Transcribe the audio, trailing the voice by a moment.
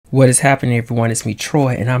What is happening, everyone? It's me,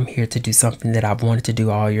 Troy, and I'm here to do something that I've wanted to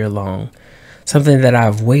do all year long. Something that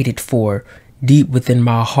I've waited for deep within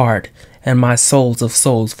my heart and my souls of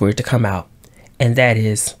souls for it to come out. And that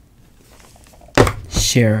is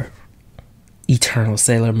share Eternal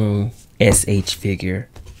Sailor Moon S.H. figure.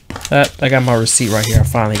 I got my receipt right here. I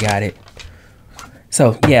finally got it.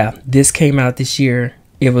 So yeah, this came out this year.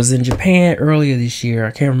 It was in Japan earlier this year.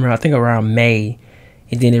 I can't remember. I think around May.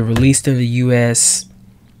 And then it released in the US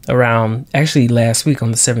around, actually last week on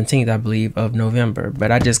the 17th, I believe, of November.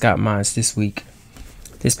 But I just got mine this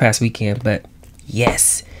past weekend. But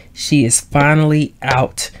yes, she is finally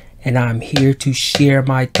out. And I'm here to share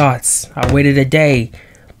my thoughts. I waited a day,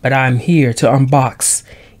 but I'm here to unbox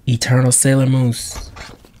Eternal Sailor Moon's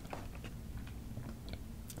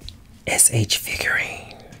S.H.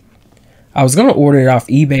 figurine. I was gonna order it off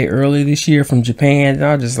eBay earlier this year from Japan, and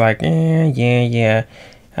I was just like, yeah.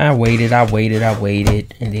 I waited, and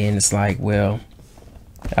then it's like, well,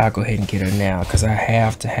 I'll go ahead and get her now because I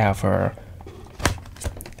have to have her.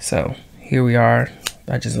 So here we are.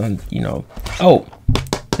 I just, oh,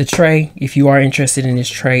 the tray. If you are interested in this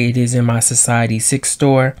tray, it is in my Society 6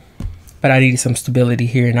 store, but I needed some stability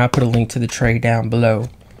here, and I'll put a link to the tray down below.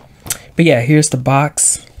 But yeah, here's the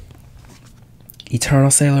box.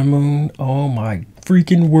 Eternal Sailor Moon. Oh my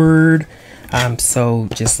freaking word. I'm so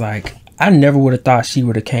just like, I never would have thought she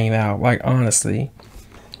would have came out. Like, honestly,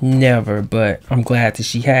 never. But I'm glad that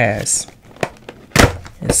she has.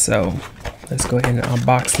 And so let's go ahead and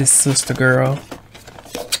unbox this sister girl.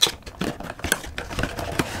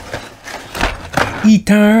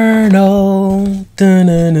 Eternal.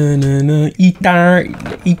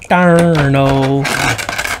 Eternal.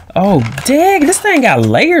 Oh, dang, this thing got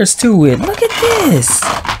layers to it. Look at this.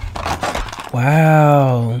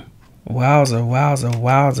 Wow. Wowzer,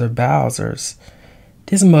 Bowsers.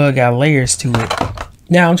 This mug got layers to it.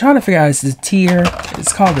 Now, I'm trying to figure out, is the tier,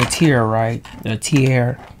 it's called the tier, right? The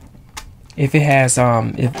tier. If it has,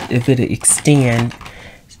 if it extend.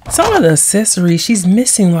 Some of the accessories, she's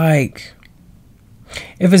missing, like,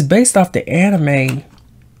 if it's based off the anime,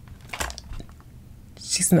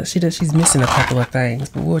 she's missing a couple of things,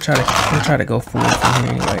 but we'll try to go forward from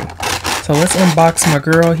here anyway. So let's unbox my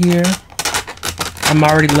girl here. I'm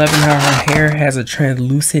already loving how her hair has a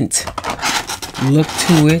translucent look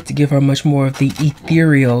to it to give her much more of the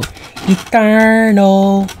ethereal,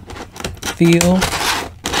 eternal feel.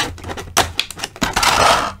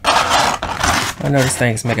 I know this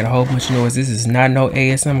thing's making a whole bunch of noise. This is not no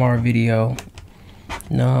ASMR video.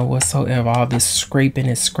 None whatsoever. All this scraping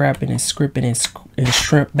and scrapping and scripping and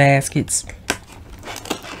shrimp baskets.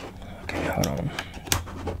 Okay, hold on.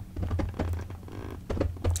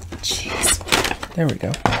 Jeez. There we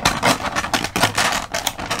go.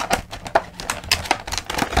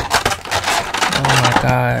 Oh my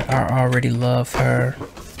God. I already love her.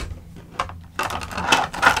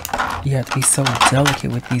 You have to be so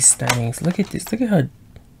delicate with these things. Look at this. Look at her.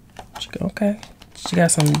 Okay. She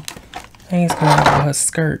got some things going on with her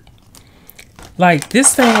skirt. Like,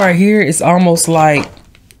 this thing right here is almost like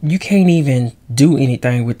you can't even do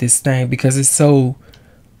anything with this thing because it's so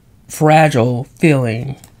fragile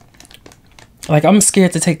feeling. Like, I'm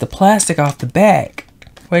scared to take the plastic off the back.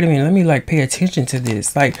 Wait a minute, let me like pay attention to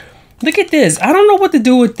this. Like, look at this. I don't know what to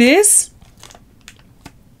do with this.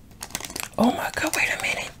 Oh my God, wait a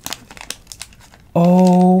minute.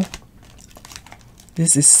 Oh,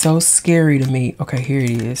 this is so scary to me. Okay, here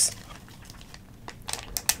it is.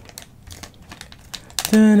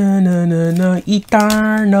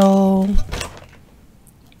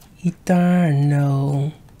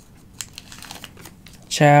 Eternal.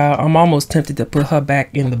 Child, I'm almost tempted to put her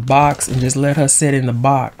back in the box and just let her sit in the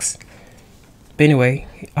box. But anyway,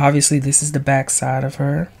 obviously this is the back side of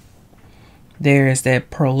her. There is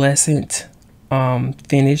that pearlescent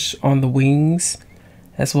finish on the wings,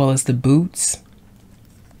 as well as the boots.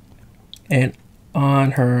 And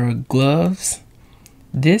on her gloves,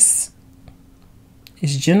 this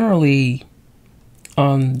is generally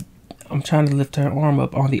I'm trying to lift her arm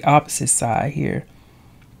up on the opposite side here.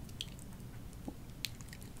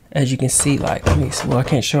 As you can see, like, well, I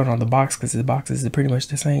can't show it on the box because the box is pretty much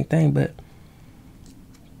the same thing, but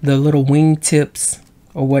the little wing tips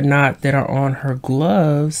or whatnot that are on her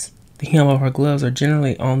gloves, the hem of her gloves, are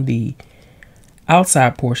generally on the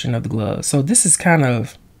outside portion of the glove. So this is kind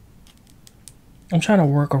of, I'm trying to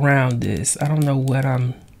work around this. I don't know what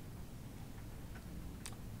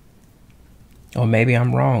or maybe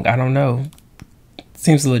I'm wrong. I don't know.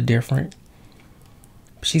 Seems a little different.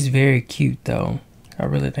 She's very cute though. I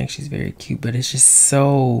really think she's very cute, but it's just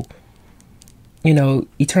so, you know,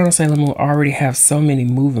 Eternal Sailor Moon already have so many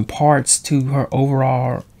moving parts to her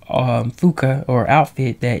overall fuka or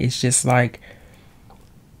outfit that it's just like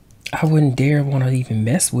I wouldn't dare want to even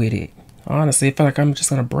mess with it. Honestly, I feel like I'm just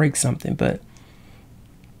gonna break something. But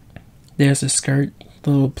there's a skirt,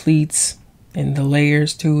 the little pleats and the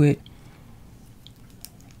layers to it,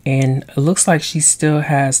 and it looks like she still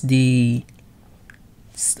has the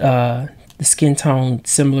skin tone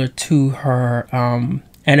similar to her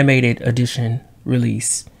animated edition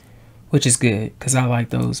release, which is good because I like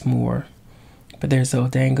those more. But there's the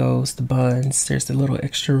dangos, the buns. There's the little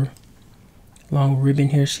extra long ribbon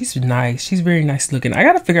here. She's nice. She's very nice looking. I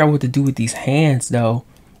gotta figure out what to do with these hands though.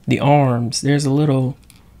 The arms. There's a little,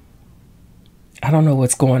 I don't know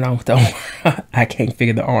what's going on with the arm. I can't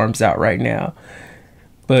figure the arms out right now.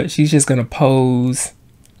 But she's just gonna pose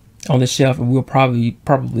on the shelf, and we'll probably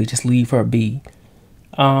just leave her be.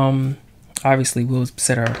 Obviously we'll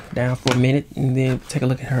set her down for a minute and then take a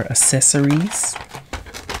look at her accessories,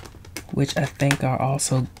 which I think are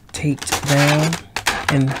also taped down,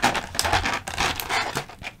 and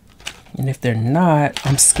if they're not,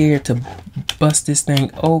 I'm scared to bust this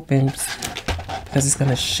thing open because it's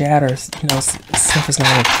gonna shatter. You know, stuff is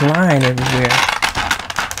gonna go flying everywhere.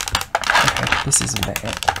 Okay, this isn't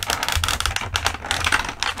bad.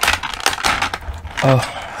 Oh,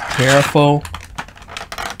 careful,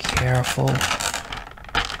 careful,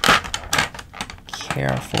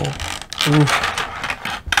 careful. Ooh.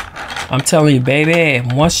 I'm telling you, baby,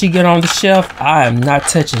 once she get on the shelf, I am not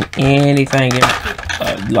touching anything,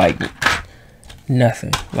 like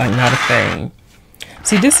nothing, like not a thing.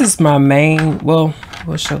 See, this is my main, well,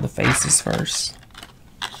 we'll show the faces first.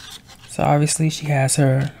 So obviously she has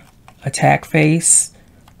her attack face,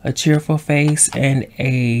 a cheerful face, and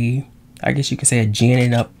a, I guess you could say a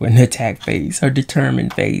ginning up with an attack face, her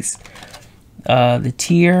determined face. The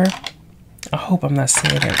tear, I hope I'm not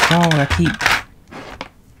saying that wrong. I keep,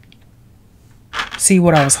 see,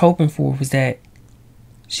 what I was hoping for was that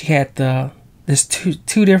she had there's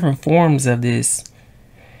two different forms of this,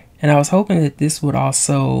 and I was hoping that this would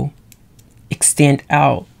also extend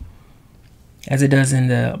out as it does in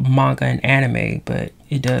the manga and anime, but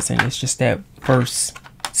it doesn't. It's just that first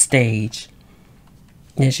stage.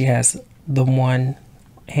 And then she has the one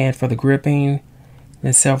hand for the gripping,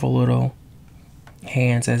 and several little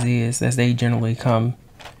hands as they generally come.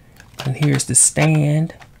 And here's the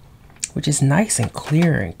stand, which is nice and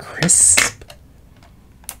clear and crisp,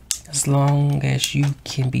 as long as you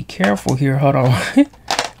can be careful here. Hold on.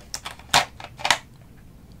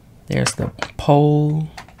 There's the pole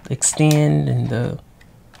extend and the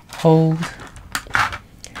hold.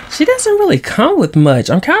 She doesn't really come with much.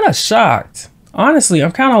 I'm kind of shocked. Honestly,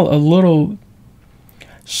 I'm kind of a little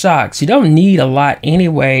shocked. She don't need a lot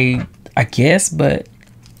anyway, I guess, but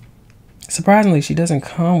surprisingly, she doesn't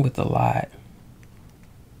come with a lot.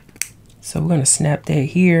 So we're going to snap that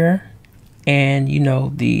here. And, you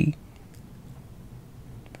know, the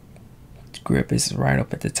grip is right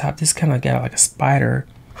up at the top. This kind of got like a spider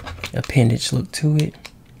appendage look to it.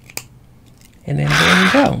 And then there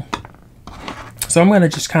we go. So I'm going to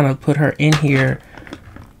just kind of put her in here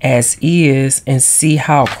as is and see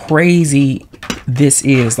how crazy this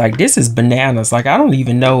is. Like, this is bananas. Like, I don't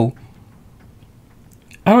even know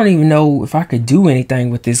if I could do anything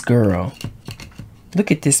with this girl.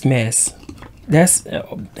 Look at this mess. That's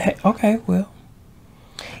okay, well,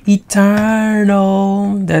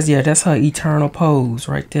 eternal. That's her eternal pose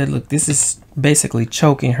right there. Look, this is basically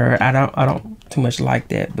choking her. I don't too much like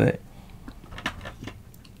that, but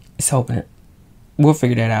it's hoping we'll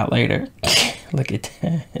figure that out later. Look at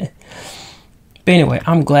that. But anyway,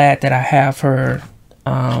 I'm glad that I have her.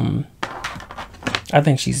 I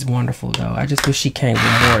think she's wonderful though. I just wish she came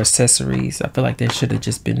with more accessories. I feel like there should have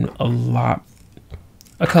just been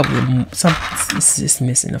a couple of some. It's just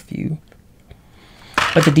missing a few.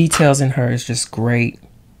 But the details in her is just great.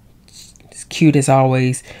 It's cute as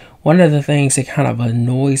always. One of the things that kind of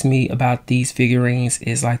annoys me about these figurines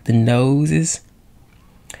is like the noses.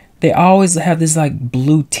 They always have this like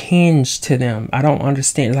blue tinge to them. I don't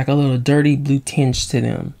understand. It's like a little dirty blue tinge to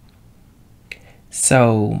them.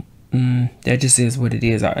 So that just is what it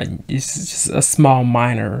is. It's just a small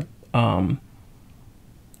minor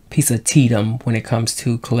piece of tedium when it comes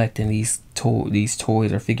to collecting these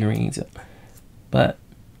toys or figurines. But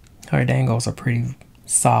her dangles are pretty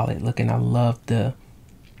solid looking. I love the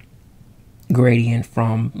gradient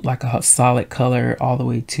from like a solid color all the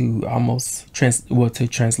way to almost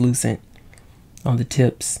translucent on the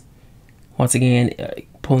tips. Once again,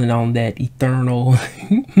 pulling on that eternal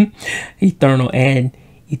and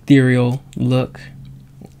ethereal look.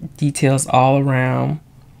 Details all around.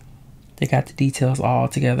 They got the details all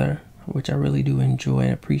together, which I really do enjoy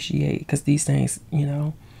and appreciate, because these things, you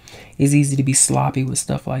know, It's easy to be sloppy with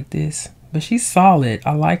stuff like this. But she's solid.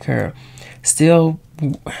 I like her. Still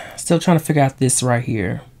trying to figure out this right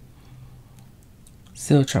here.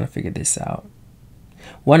 Still trying to figure this out.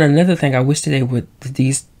 Another thing I wish that they would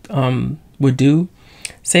do,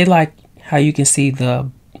 say like how you can see the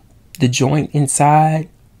joint inside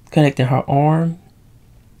connecting her arm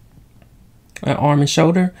and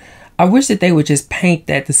shoulder. I wish that they would just paint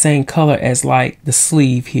that the same color as like the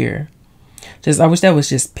sleeve here. I wish that was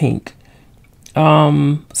just pink.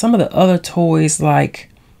 Some of the other toys, like,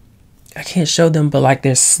 I can't show them, but like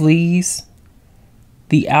their sleeves,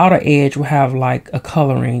 the outer edge will have like a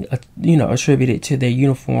coloring, attributed to their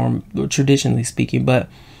uniform, traditionally speaking, but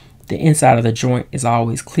the inside of the joint is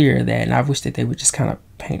always clear of that. And I wish that they would just kind of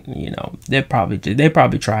paint, they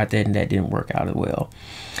probably tried that and that didn't work out as well.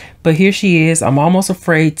 But here she is. I'm almost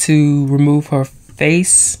afraid to remove her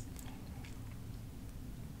face.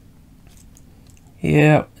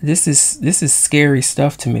 Yeah, this is scary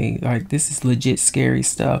stuff to me. Like, this is legit scary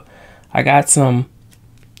stuff. I got some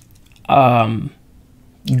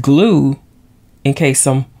glue in case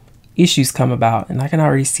some issues come about, and I can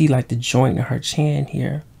already see like the joint in her chin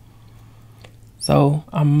here. So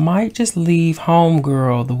I might just leave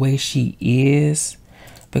homegirl the way she is,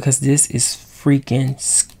 because this is freaking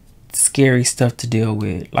scary stuff to deal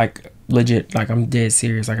with. Like, legit, like, I'm dead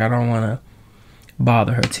serious. Like, I don't want to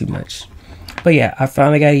bother her too much. But yeah, I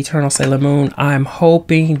finally got Eternal Sailor Moon. I'm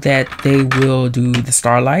hoping that they will do the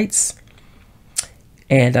Starlights,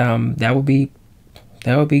 and that would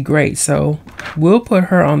be great. So we'll put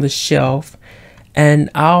her on the shelf, and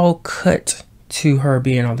I'll cut to her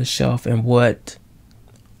being on the shelf and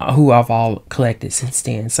who I've all collected since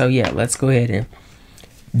then. So yeah, let's go ahead and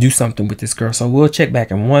do something with this girl. So we'll check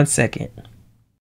back in 1 second.